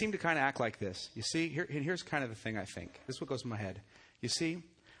 I seem to kind of act like this. You see, here's kind of the thing I think. This is what goes in my head. You see,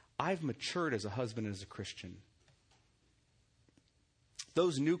 I've matured as a husband and as a Christian.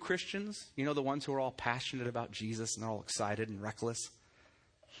 Those new Christians, the ones who are all passionate about Jesus and all excited and reckless,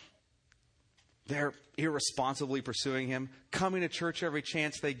 they're irresponsibly pursuing him, coming to church every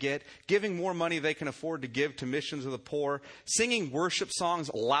chance they get, giving more money they can afford to give to missions or the poor, singing worship songs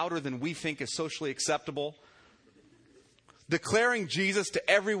louder than we think is socially acceptable, declaring Jesus to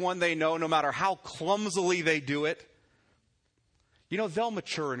everyone they know, no matter how clumsily they do it. You know, they'll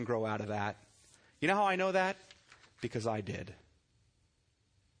mature and grow out of that. You know how I know that? Because I did.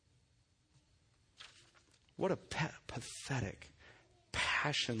 What a pathetic,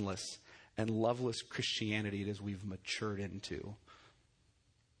 passionless, and loveless Christianity it is we've matured into.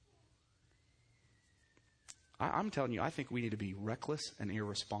 I'm telling you, I think we need to be reckless and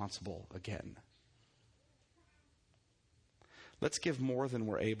irresponsible again. Let's give more than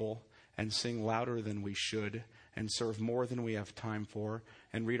we're able and sing louder than we should and serve more than we have time for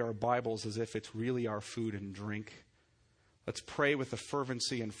and read our Bibles as if it's really our food and drink. Let's pray with a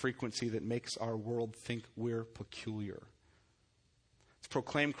fervency and frequency that makes our world think we're peculiar. Let's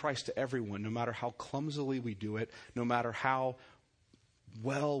proclaim Christ to everyone, no matter how clumsily we do it, no matter how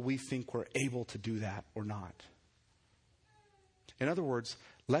well we think we're able to do that or not. In other words,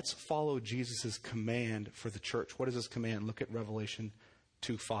 let's follow Jesus' command for the church. What is his command? Look at Revelation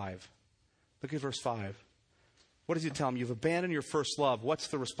 2:5. Look at verse 5. What does he tell them? You've abandoned your first love. What's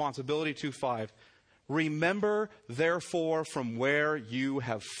the responsibility? 2:5. Remember, therefore, from where you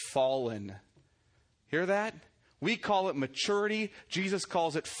have fallen. Hear that? We call it maturity. Jesus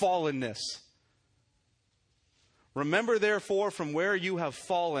calls it fallenness. Remember, therefore, from where you have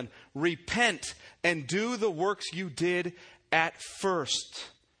fallen. Repent and do the works you did at first.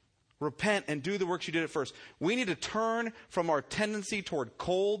 Repent and do the works you did at first. We need to turn from our tendency toward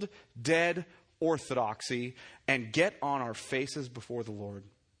cold, dead orthodoxy and get on our faces before the Lord.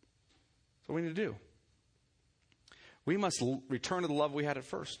 That's what we need to do. We must return to the love we had at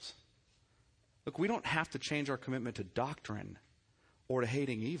first. Look, we don't have to change our commitment to doctrine or to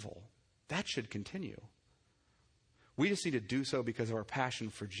hating evil. That should continue. We just need to do so because of our passion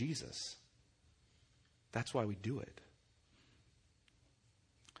for Jesus. That's why we do it.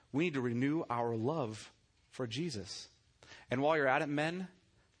 We need to renew our love for Jesus. And while you're at it, men,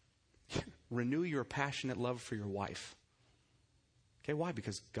 renew your passionate love for your wife. Okay, why?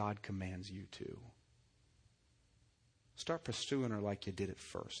 Because God commands you to. Start pursuing her like you did at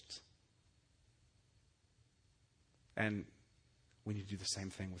first. And we need to do the same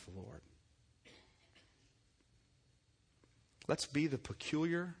thing with the Lord. Let's be the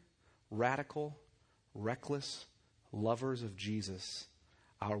peculiar, radical, reckless lovers of Jesus,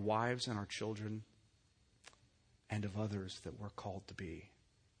 our wives and our children, and of others that we're called to be.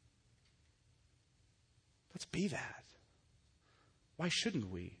 Let's be that. Why shouldn't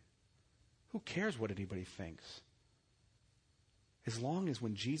we? Who cares what anybody thinks? As long as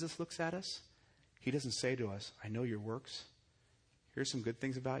when Jesus looks at us, he doesn't say to us, I know your works. Here's some good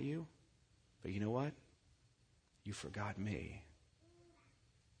things about you. But you know what? You forgot me.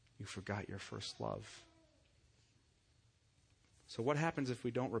 You forgot your first love. So what happens if we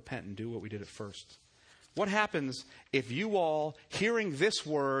don't repent and do what we did at first? What happens if you all, hearing this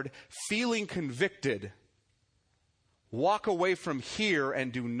word, feeling convicted, walk away from here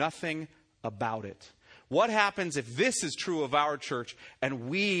and do nothing about it? What happens if this is true of our church and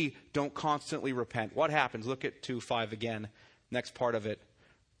we don't constantly repent? What happens? Look at 2:5 again, next part of it.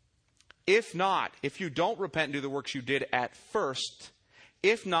 If not, if you don't repent and do the works you did at first,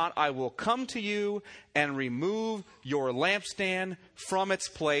 if not, I will come to you and remove your lampstand from its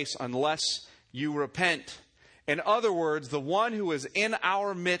place unless you repent. In other words, the one who is in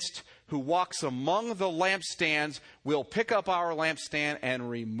our midst, who walks among the lampstands, will pick up our lampstand and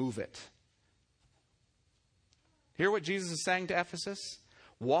remove it. Hear what Jesus is saying to Ephesus?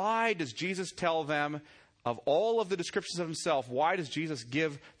 Why does Jesus tell them, of all of the descriptions of himself, why does Jesus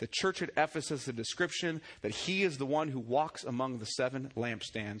give the church at Ephesus the description that he is the one who walks among the 7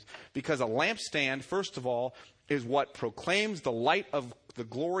 lampstands? Because a lampstand, first of all, is what proclaims the light of the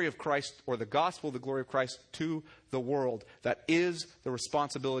glory of Christ, or the gospel of the glory of Christ, to the world. That is the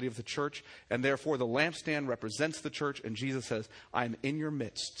responsibility of the church, and therefore the lampstand represents the church, and Jesus says, I'm in your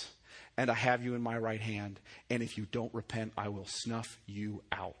midst, and I have you in my right hand, and if you don't repent, I will snuff you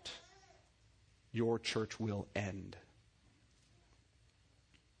out. Your church will end.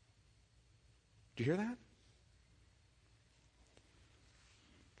 Do you hear that?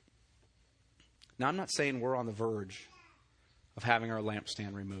 Now, I'm not saying we're on the verge of having our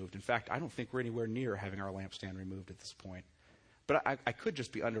lampstand removed. In fact, I don't think we're anywhere near having our lampstand removed at this point. But I could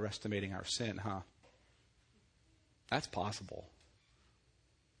just be underestimating our sin, huh? That's possible.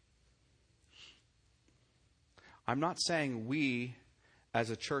 I'm not saying we as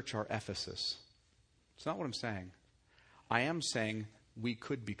a church are Ephesus. It's not what I'm saying. I am saying we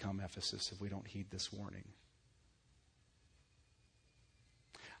could become Ephesus if we don't heed this warning.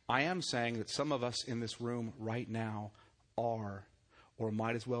 I am saying that some of us in this room right now are, or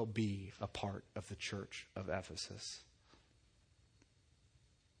might as well be, a part of the church of Ephesus.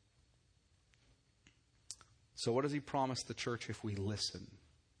 So what does he promise the church if we listen?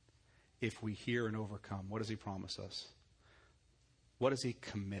 If we hear and overcome? What does he promise us? What does he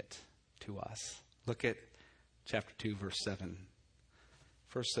commit to us? Look at chapter 2, verse 7.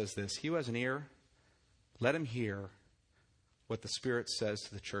 First says this, he who has an ear, let him hear what the Spirit says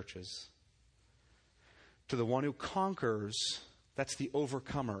to the churches. To the one who conquers, that's the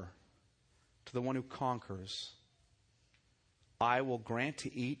overcomer. To the one who conquers, I will grant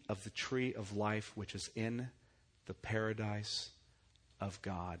to eat of the tree of life which is in the paradise of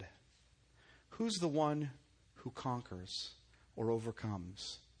God. Who's the one who conquers or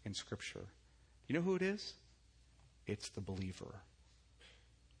overcomes in Scripture? You know who it is? It's the believer.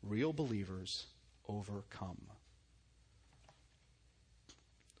 Real believers overcome.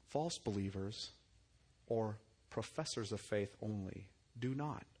 False believers or professors of faith only do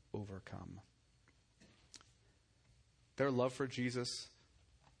not overcome. Their love for Jesus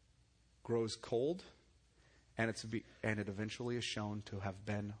grows cold, and it eventually is shown to have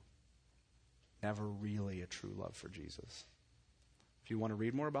been never really a true love for Jesus. If you want to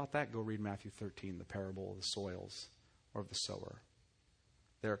read more about that, go read Matthew 13, the parable of the soils or of the sower.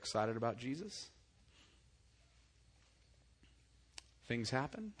 They're excited about Jesus. Things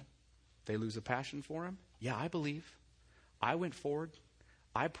happen. They lose a passion for him. Yeah, I believe. I went forward.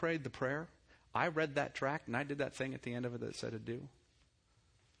 I prayed the prayer. I read that tract and I did that thing at the end of it that it said to do.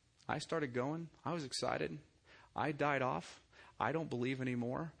 I started going. I was excited. I died off. I don't believe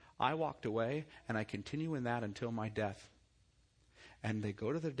anymore. I walked away and I continue in that until my death. And they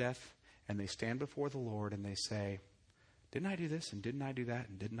go to their death and they stand before the Lord and they say, didn't I do this and didn't I do that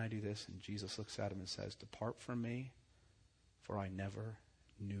and didn't I do this? And Jesus looks at them and says, depart from me, for I never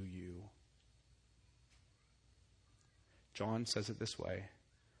knew you. John says it this way.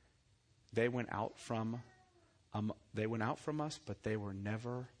 They went out from us, but they were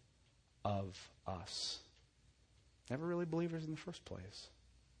never of us. Never really believers in the first place.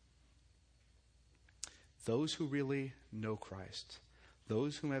 Those who really know Christ,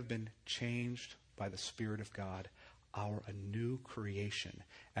 those who have been changed by the Spirit of God, are a new creation,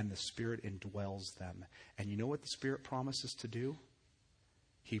 and the Spirit indwells them. And you know what the Spirit promises to do?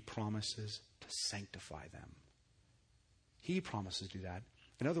 He promises to sanctify them. He promises to do that.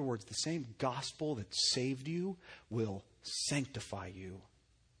 In other words, the same gospel that saved you will sanctify you.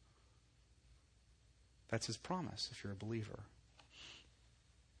 That's his promise if you're a believer.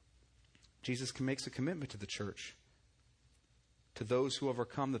 Jesus makes a commitment to the church, to those who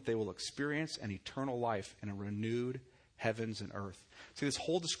overcome, that they will experience an eternal life in a renewed heavens and earth. See, this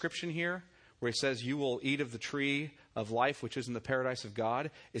whole description here, where he says, you will eat of the tree of life, which is in the paradise of God,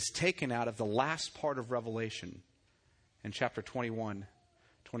 is taken out of the last part of Revelation in chapter 21,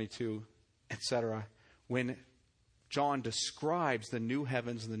 22, etc., when John describes the new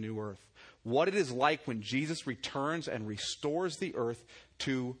heavens and the new earth. What it is like when Jesus returns and restores the earth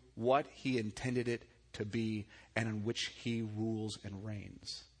to what he intended it to be and in which he rules and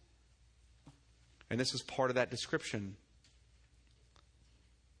reigns. And this is part of that description.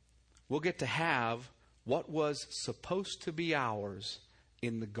 We'll get to have what was supposed to be ours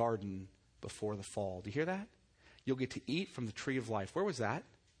in the garden before the fall. Do you hear that? You'll get to eat from the tree of life. Where was that?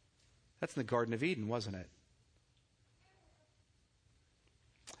 That's in the Garden of Eden, wasn't it?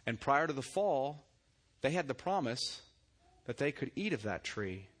 And prior to the fall, they had the promise that they could eat of that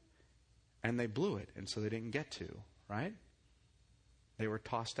tree. And they blew it, and so they didn't get to, right? They were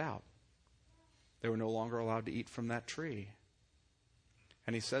tossed out. They were no longer allowed to eat from that tree.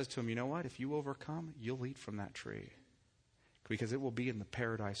 And he says to them, you know what? If you overcome, you'll eat from that tree. Because it will be in the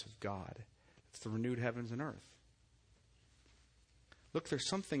paradise of God. It's the renewed heavens and earth. Look, there's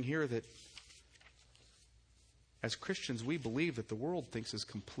something here that, as Christians, we believe that the world thinks is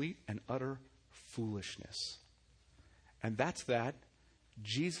complete and utter foolishness. And that's that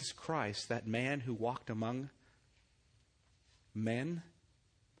Jesus Christ, that man who walked among men,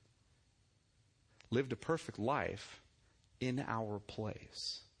 lived a perfect life in our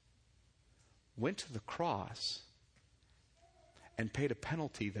place, went to the cross and paid a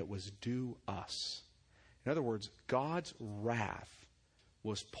penalty that was due us. In other words, God's wrath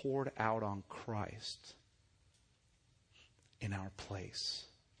was poured out on Christ in our place.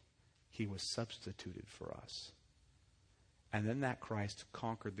 He was substituted for us. And then that Christ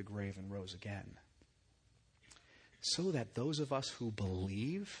conquered the grave and rose again. So that those of us who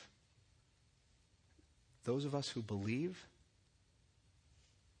believe,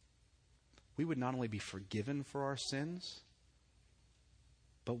 we would not only be forgiven for our sins,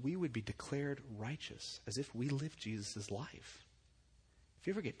 but we would be declared righteous as if we lived Jesus' life. If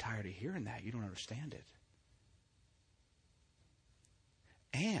you ever get tired of hearing that, you don't understand it.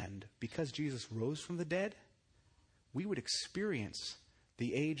 And because Jesus rose from the dead, we would experience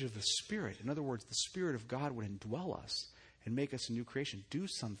the age of the Spirit. In other words, the Spirit of God would indwell us and make us a new creation. Do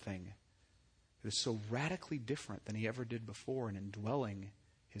something that is so radically different than he ever did before in indwelling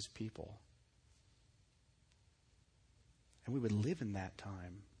his people. And we would live in that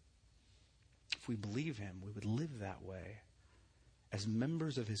time. If we believe him, we would live that way as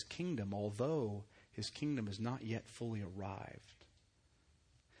members of his kingdom, although his kingdom is not yet fully arrived.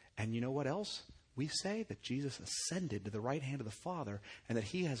 And you know what else? We say that Jesus ascended to the right hand of the Father and that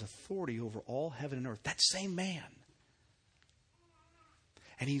he has authority over all heaven and earth. That same man.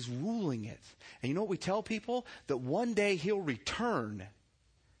 And he's ruling it. And you know what we tell people? That one day he'll return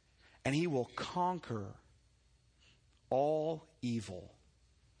and he will conquer all evil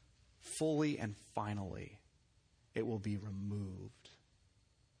fully and finally. It will be removed.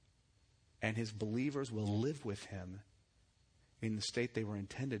 And his believers will live with him in the state they were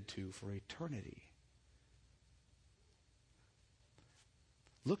intended to for eternity.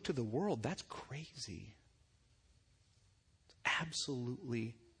 Look to the world. That's crazy. It's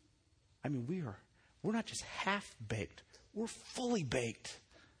absolutely, we're not just half-baked. We're fully baked.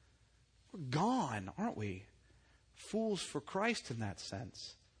 We're gone, aren't we? Fools for Christ in that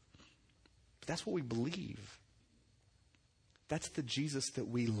sense. But that's what we believe. That's the Jesus that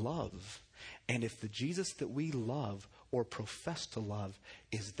we love. And if the Jesus that we love or profess to love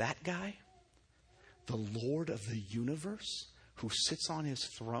is that guy, the Lord of the universe, who sits on his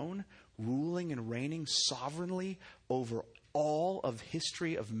throne, ruling and reigning sovereignly over all of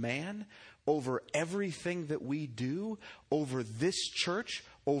history of man, over everything that we do, over this church,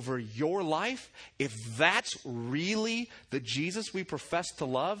 over your life, if that's really the Jesus we profess to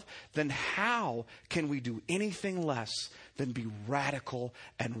love, then how can we do anything less than be radical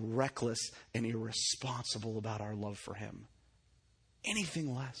and reckless and irresponsible about our love for him?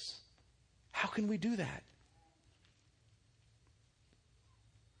 Anything less. How can we do that?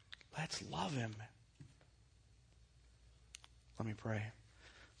 Let's love him. Let me pray.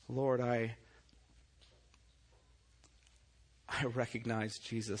 Lord, I recognize,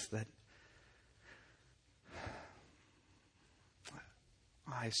 Jesus, that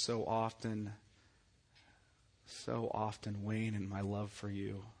I so often wane in my love for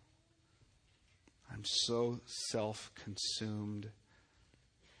you. I'm so self-consumed,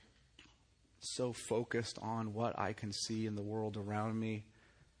 so focused on what I can see in the world around me,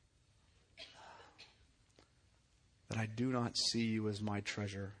 that I do not see you as my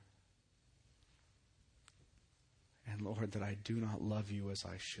treasure. And Lord, that I do not love you as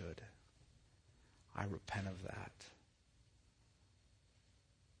I should. I repent of that.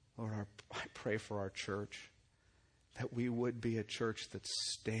 Lord, I pray for our church, that we would be a church that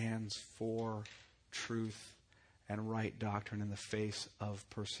stands for truth and right doctrine in the face of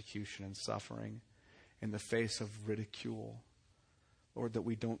persecution and suffering, in the face of ridicule. Lord, that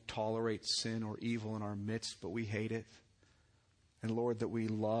we don't tolerate sin or evil in our midst, but we hate it. And Lord, that we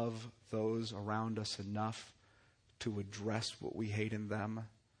love those around us enough to address what we hate in them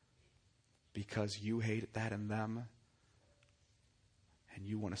because you hate that in them and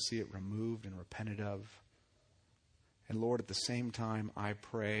you want to see it removed and repented of. And Lord, at the same time, I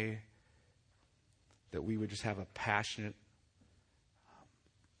pray that we would just have a passionate,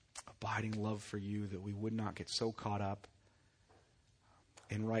 abiding love for you, that we would not get so caught up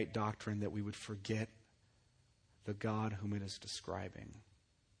in right doctrine that we would forget the God whom it is describing,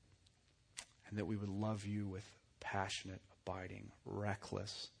 and that we would love you with passionate, abiding,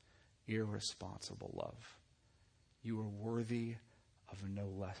 reckless, irresponsible love. You are worthy of no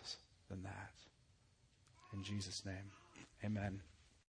less than that. In Jesus' name, amen.